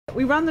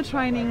We run the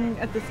training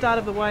at the start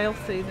of the whale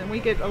season. We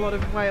get a lot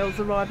of whales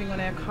arriving on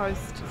our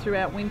coast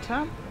throughout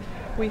winter.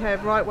 We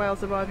have right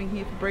whales arriving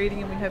here for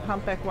breeding, and we have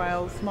humpback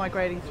whales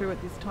migrating through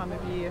at this time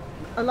of year.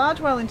 A large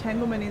whale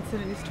entanglement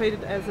incident is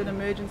treated as an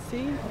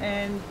emergency,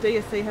 and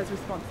DSE has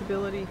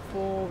responsibility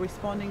for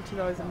responding to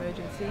those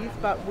emergencies,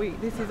 but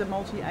this is a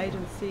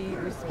multi-agency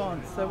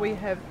response. So we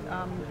have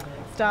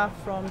staff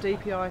from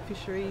DPI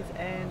Fisheries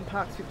and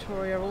Parks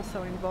Victoria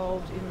also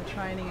involved in the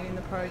training and in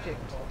the project.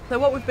 So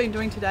what we've been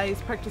doing today is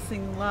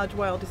practicing large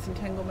whale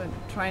disentanglement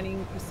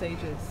training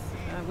procedures.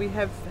 We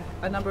have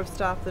a number of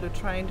staff that are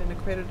trained and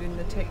accredited in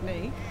the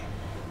technique,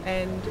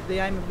 and the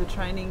aim of the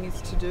training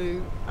is to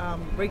do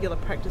regular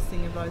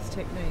practicing of those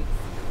techniques.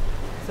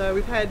 So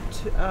we've had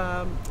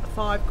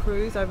 5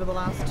 crews over the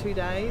last 2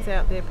 days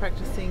out there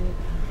practicing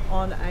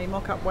on a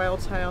mock-up whale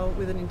tail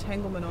with an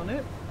entanglement on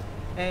it,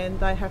 and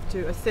they have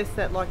to assess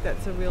that like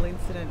that's a real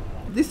incident.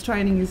 This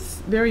training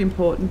is very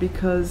important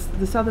because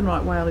the southern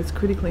right whale is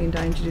critically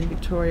endangered in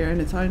Victoria,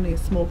 and it's only a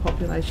small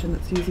population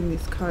that's using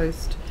this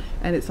coast,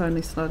 and it's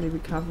only slowly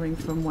recovering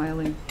from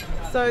whaling.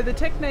 So the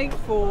technique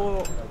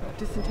for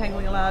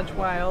disentangling a large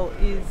whale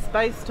is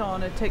based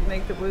on a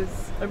technique that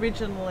was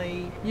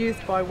originally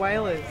used by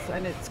whalers,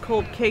 and it's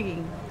called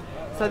kegging.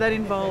 So that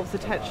involves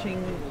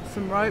attaching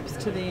some ropes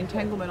to the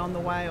entanglement on the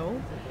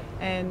whale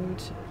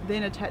and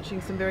then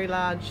attaching some very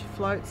large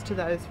floats to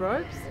those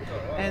ropes,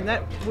 and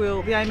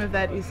the aim of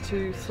that is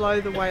to slow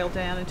the whale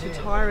down and to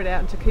tire it out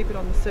and to keep it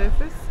on the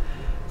surface,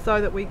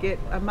 so that we get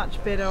a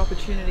much better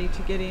opportunity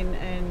to get in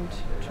and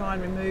try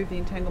and remove the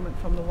entanglement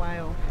from the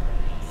whale.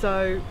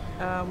 So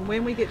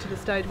when we get to the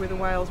stage where the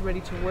whale's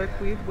ready to work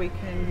with, we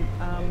can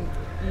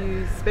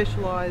use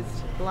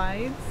specialised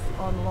blades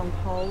on long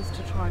poles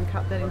to try and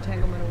cut that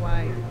entanglement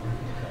away.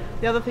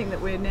 The other thing that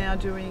we're now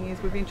doing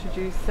is we've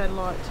introduced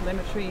satellite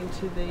telemetry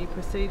into the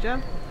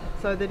procedure,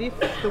 so that if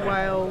the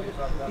whale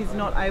is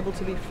not able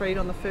to be freed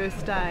on the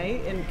first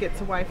day and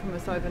gets away from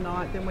us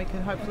overnight, then we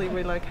can hopefully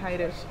relocate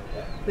it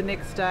the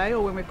next day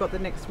or when we've got the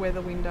next weather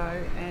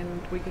window,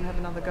 and we can have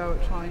another go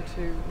at trying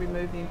to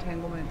remove the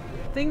entanglement.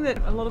 The thing that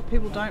a lot of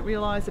people don't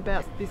realise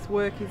about this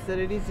work is that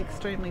it is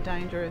extremely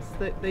dangerous,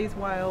 that these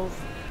whales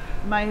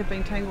may have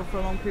been tangled for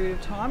a long period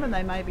of time and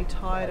they may be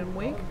tired and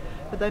weak,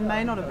 but they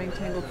may not have been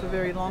tangled for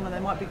very long, and they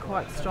might be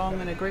quite strong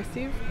and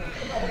aggressive.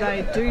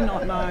 They do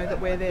not know that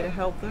we're there to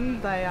help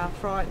them. They are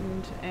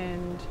frightened,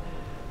 and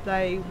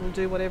they will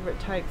do whatever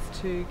it takes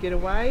to get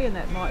away, and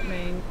that might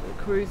mean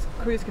crews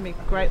can be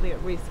greatly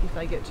at risk if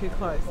they get too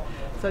close.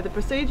 So the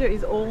procedure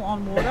is all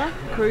on water.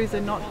 Crews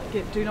do not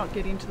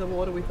get into the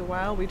water with the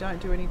whale. We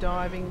don't do any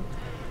diving.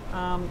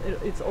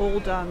 It's all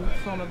done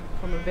from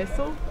a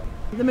vessel.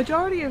 The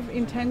majority of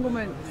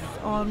entanglements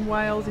on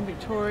whales in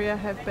Victoria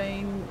have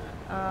been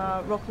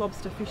rock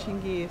lobster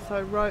fishing gear,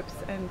 so ropes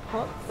and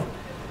pots,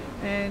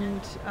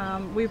 and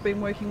we've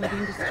been working with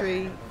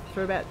industry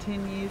for about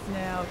 10 years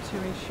now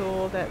to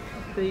ensure that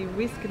the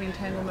risk of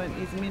entanglement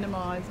is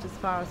minimised as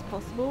far as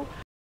possible.